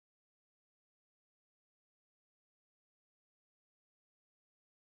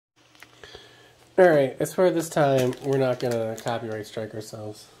Alright, I swear this time we're not gonna copyright strike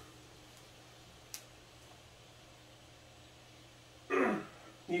ourselves.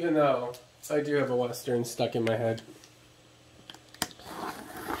 Even though I do have a Western stuck in my head.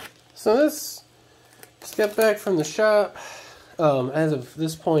 So let's get back from the shop. As of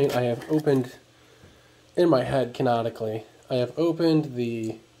this point, I have opened, in my head canonically, I have opened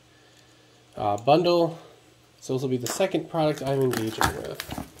the bundle. So this will be the second product I'm engaging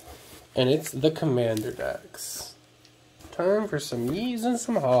with. And it's the Commander decks. Time for some yees and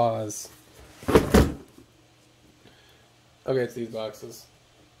some haws. Okay, it's these boxes.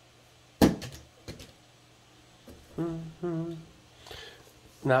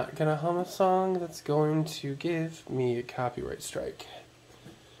 Not gonna hum a song that's going to give me a copyright strike.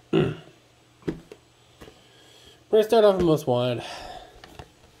 We're gonna start off with Most Wanted.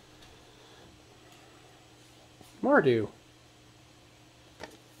 Mardu.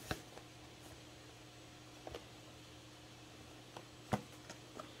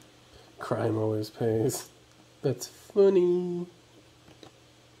 Crime always pays. That's funny.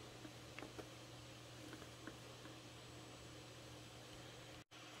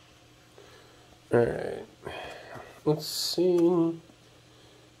 Alright. Let's see.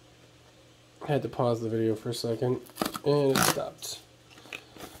 I had to pause the video for a second, and it stopped.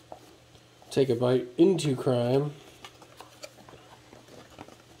 Take a bite into crime.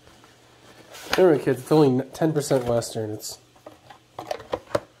 Alright, kids, it's only 10% Western. It's.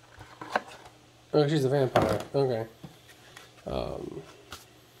 Oh, she's a vampire. Okay.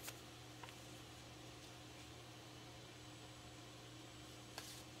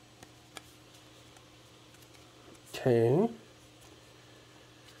 Okay.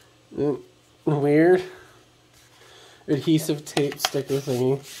 Weird. Adhesive tape sticker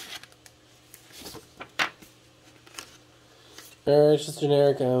thingy. Alright, it's just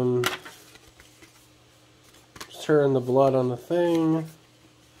generic, stirring the blood on the thing.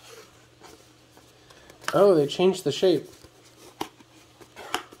 Oh, they changed the shape.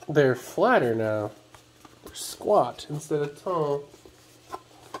 They're flatter now. They're squat instead of tall.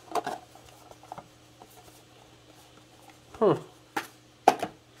 Huh.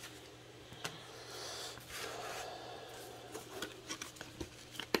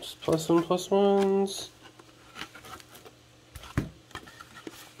 Just +1/+1s.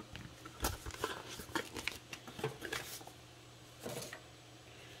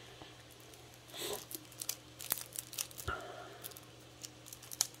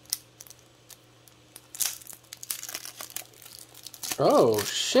 Oh,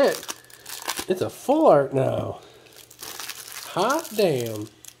 shit. It's a full art now. Hot damn.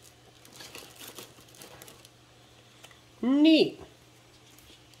 Neat.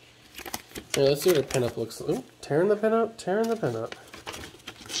 Right, let's see what a pinup looks like. Ooh, tearing the pinup, tearing the pinup.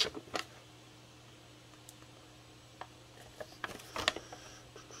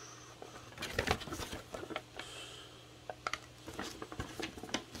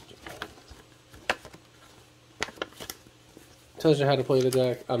 Tells you how to play the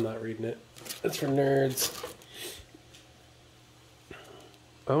deck. I'm not reading it. It's for nerds.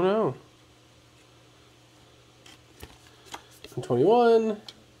 Oh no. 21.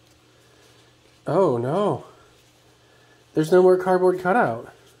 Oh no. There's no more cardboard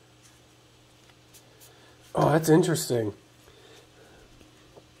cutout. Oh, that's interesting.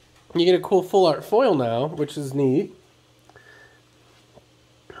 You get a cool full art foil now, which is neat.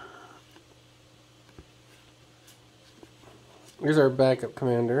 Here's our backup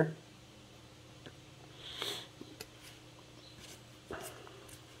commander.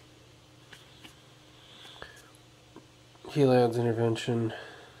 Helad's intervention.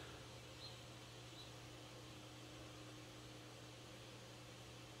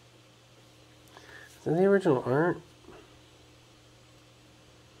 Is that the original art?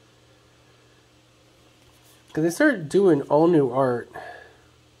 Because they started doing all new art.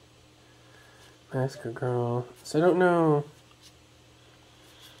 Massacre Girl. So I don't know.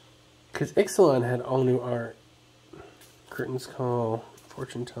 Because Ixalan had all new art. Curtain's Call.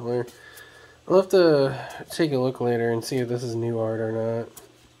 Fortune Teller. I'll have to take a look later and see if this is new art or not.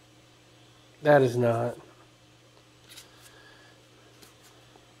 That is not.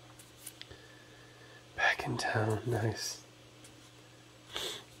 Back in Town. Nice.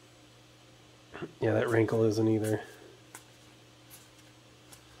 Yeah, that wrinkle isn't either.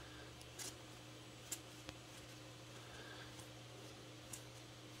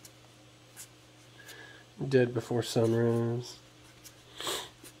 Dead Before Sunrise.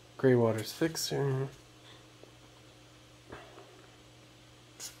 Greywater's Fixer.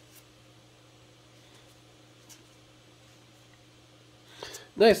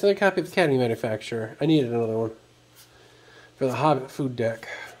 Nice, another copy of the Academy Manufacturer. I needed another one for the Hobbit food deck.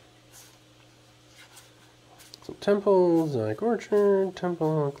 Some temples, like Orchard,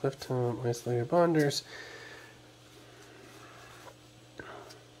 Temple, Clifftop, Isolated Bonders.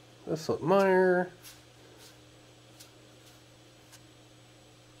 Desolate Mire.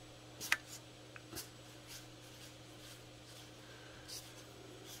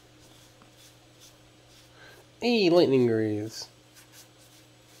 Hey, Lightning Greaves.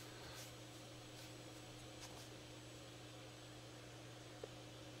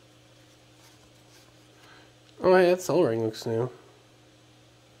 Oh, hey, that Soul Ring looks new.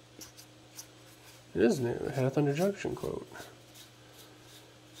 It is new. It had a Thunder Junction quote.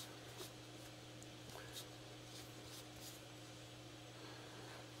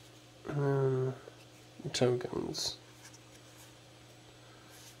 Tokens.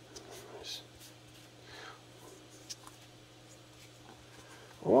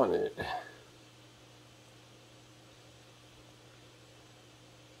 I want it.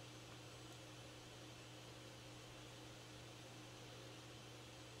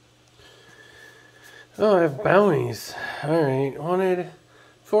 Oh, I have bounties. Alright, wanted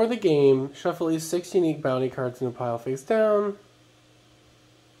for the game, shuffle these 6 unique bounty cards in a pile face down.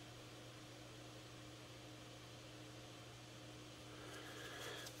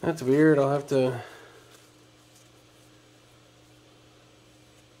 That's weird, I'll have to...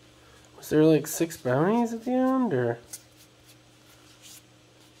 Was there like 6 bounties at the end, or...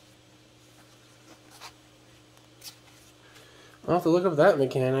 I'll have to look up that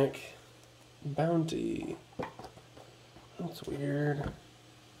mechanic. Bounty. That's weird.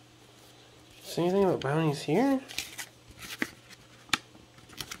 See anything about bounties here?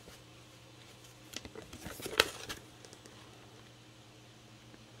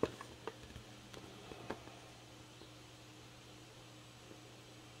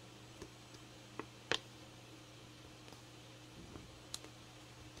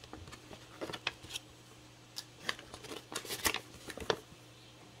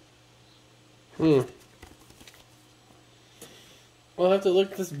 We'll have to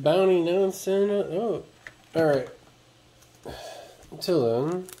look this bounty now and send it. Oh, alright. Until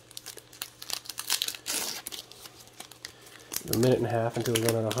then, a minute and a half until we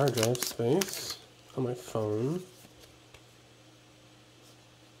run out of hard drive space on my phone.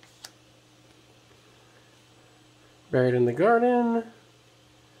 Buried in the Garden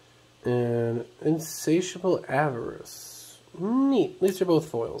and Insatiable Avarice. Neat. These are both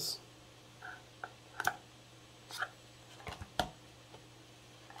foils.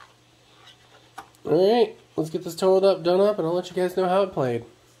 Alright, let's get this totaled up, done up, and I'll let you guys know how it played.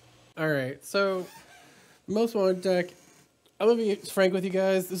 Alright, so, Most Wanted deck. I'm going to be frank with you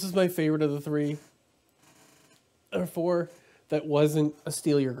guys. This is my favorite of the 3 or 4 that wasn't a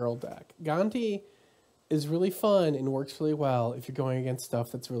Steal Your Girl deck. Gonti is really fun and works really well if you're going against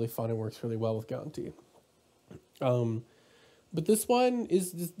stuff that's really fun and works really well with Gonti. But this one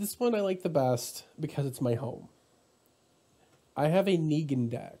I like the best because it's my home. I have a Negan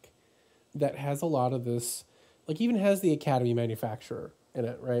deck that has a lot of this, like even has the Academy Manufacturer in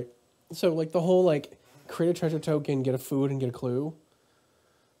it, right? So like the whole like create a treasure token, get a food, and get a clue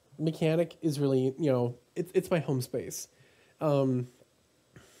mechanic is really, you know, it's my home space. If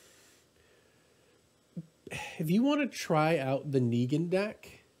you want to try out the Negan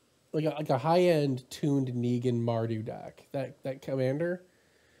deck, like a high-end tuned Negan Mardu deck, that commander,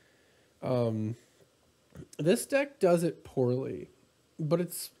 this deck does it poorly, but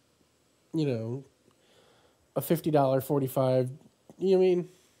it's, you know, a $50, $45, you know what I mean?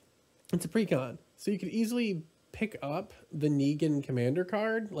 It's a precon. So you could easily pick up the Negan commander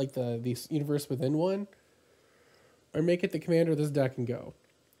card, like the Universe Within one, or make it the commander of this deck and go.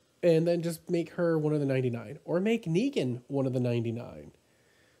 And then just make her one of the 99. Or make Negan one of the 99.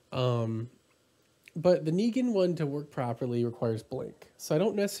 But the Negan one to work properly requires Blink. So I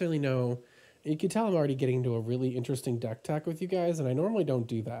don't necessarily know. You can tell I'm already getting into a really interesting deck tech with you guys, and I normally don't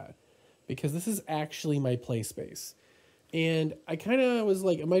do that. Because this is actually my play space. And I kind of was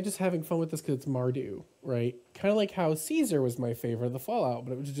like, am I just having fun with this because it's Mardu, right? Kind of like how Caesar was my favorite of the Fallout,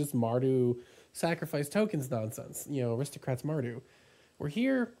 but it was just Mardu sacrifice tokens nonsense. You know, Aristocrats Mardu. We're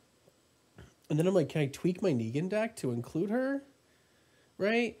here, and then I'm like, can I tweak my Negan deck to include her?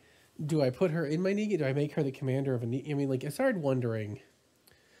 Right? Do I put her in my Negan? Do I make her the commander of a Negan? I mean, like, I started wondering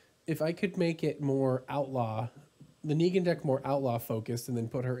if I could make it more outlaw, the Negan deck more outlaw focused, and then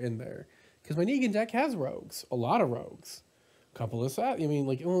put her in there. Because my Negan deck has rogues. A lot of rogues. A couple of I mean,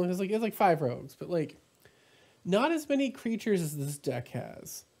 like, well, it's like 5 rogues. But, like, not as many creatures as this deck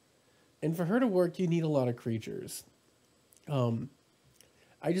has. And for her to work, you need a lot of creatures.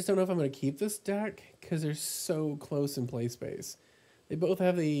 I just don't know if I'm going to keep this deck because they're so close in play space. They both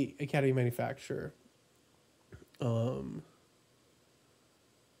have the Academy Manufacturer.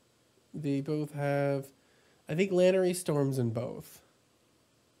 They both have, I think, Lannery Storms in both.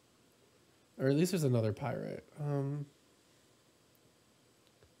 Or at least there's another pirate.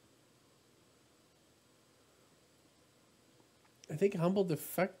 I think Humble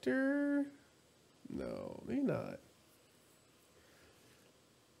Defector? No, maybe not.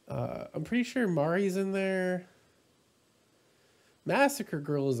 I'm pretty sure Mari's in there. Massacre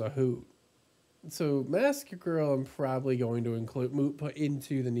Girl is a hoot. So Massacre Girl I'm probably going to put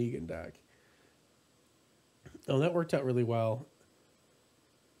into the Negan deck. Oh, that worked out really well.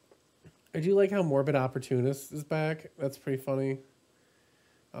 I do like how Morbid Opportunist is back. That's pretty funny.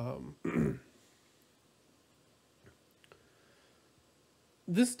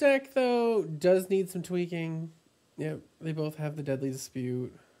 This deck, though, does need some tweaking. Yep, they both have the Deadly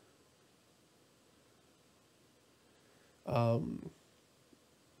Dispute.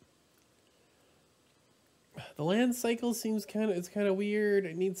 The land cycle seems kind of weird.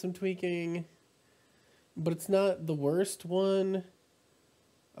 It needs some tweaking, but it's not the worst one.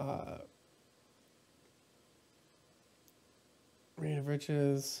 Reign of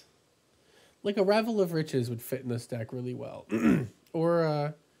Riches, like a Revel of Riches would fit in this deck really well.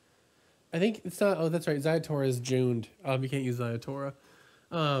 Or I think it's not. Oh, that's right. Zayatora is Juned. You can't use Zayatora.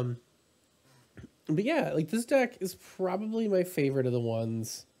 But yeah, like this deck is probably my favorite of the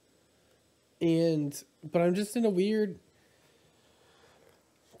ones. But I'm just in a weird,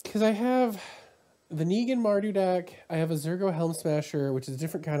 because I have the Negan Mardu deck. I have a Zergo Helm Smasher, which is a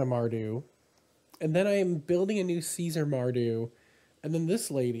different kind of Mardu. And then I am building a new Caesar Mardu. And then this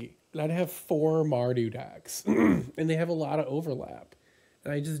lady. And I'd have 4 Mardu decks. And they have a lot of overlap.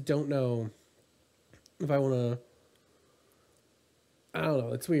 And I just don't know if I want to. I don't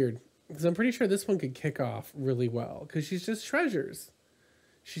know. It's weird. Because I'm pretty sure this one could kick off really well. Because she's just treasures.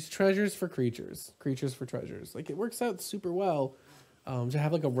 She's treasures for creatures. Creatures for treasures. Like, it works out super well to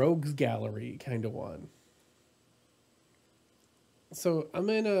have, like, a rogues gallery kind of one. So, I'm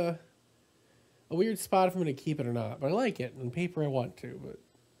in a weird spot if I'm going to keep it or not. But I like it. On paper, I want to. But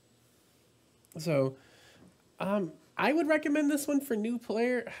so, I would recommend this one for new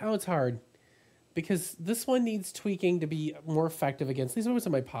player. How it's hard. Because this one needs tweaking to be more effective against. These are what's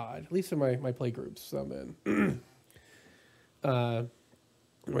in my pod. At least in my play groups. So I'm in.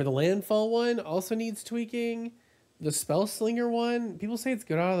 Where the Landfall one also needs tweaking. The Spellslinger one, people say it's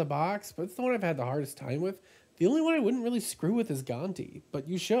good out of the box, but it's the one I've had the hardest time with. The only one I wouldn't really screw with is Gonti, but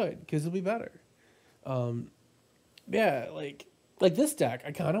you should, because it'll be better. Yeah, like this deck,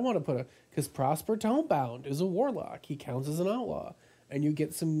 I kind of want to put because Prosper Tomebound is a warlock. He counts as an outlaw, and you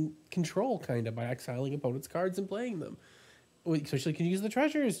get some control kind of by exiling opponents' cards and playing them. Especially you can use the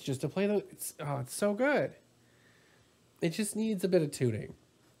treasures just to play them. It's so good. It just needs a bit of tuning.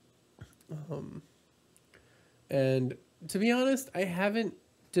 And to be honest, I haven't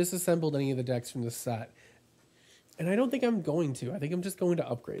disassembled any of the decks from this set. And I don't think I'm going to. I think I'm just going to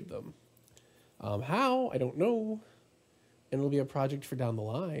upgrade them. How? I don't know. And it'll be a project for down the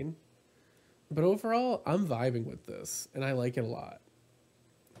line. But overall, I'm vibing with this. And I like it a lot.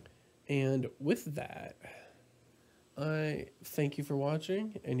 And with that, I thank you for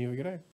watching. And you have a good day.